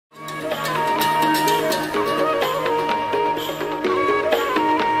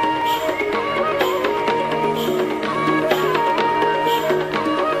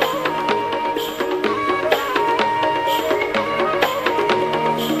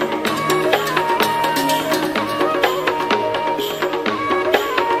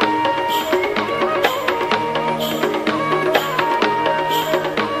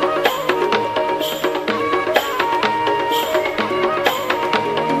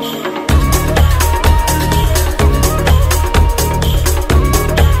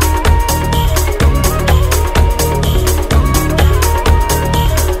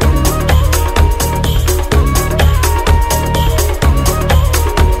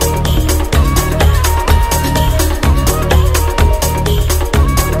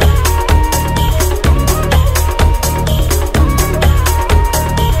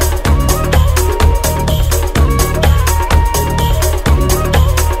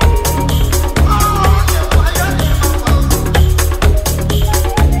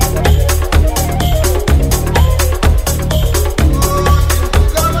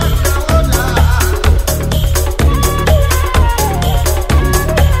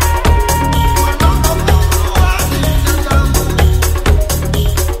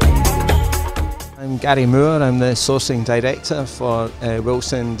Gary Moore. I'm the Sourcing Director for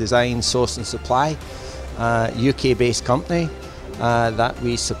Wilson Design Source and Supply, UK-based company that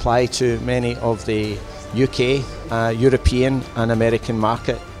we supply to many of the UK, European and American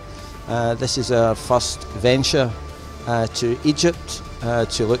market. This is our first venture to Egypt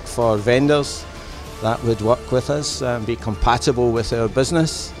to look for vendors that would work with us and be compatible with our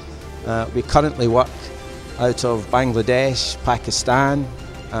business. We currently work out of Bangladesh, Pakistan,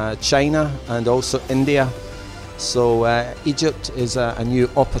 China and also India. So Egypt is a new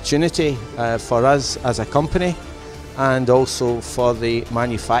opportunity for us as a company and also for the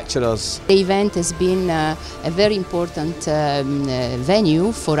manufacturers. The event has been a very important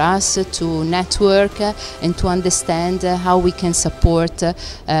venue for us to network and to understand how we can support the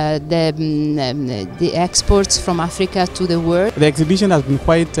exports from Africa to the world. The exhibition has been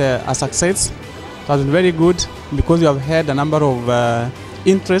quite a success. It has been very good because we have had a number of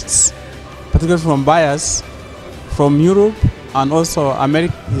interests, particularly from buyers from Europe and also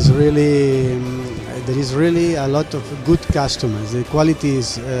America. There is really a lot of good customers. The quality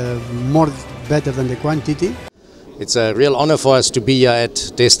is better than the quantity. It's a real honor for us to be here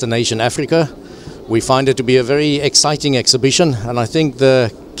at Destination Africa. We find it to be a very exciting exhibition, and I think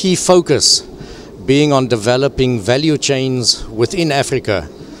the key focus being on developing value chains within Africa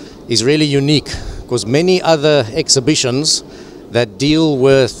is really unique, because many other exhibitions that deal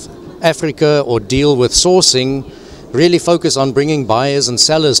with Africa or deal with sourcing really focus on bringing buyers and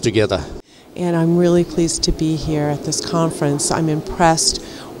sellers together. And I'm really pleased to be here at this conference. I'm impressed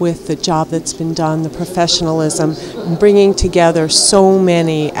with the job that's been done, the professionalism, bringing together so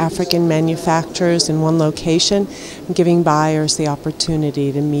many African manufacturers in one location, and giving buyers the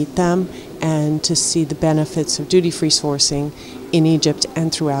opportunity to meet them and to see the benefits of duty-free sourcing in Egypt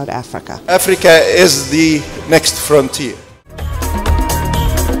and throughout Africa. Africa is the next frontier.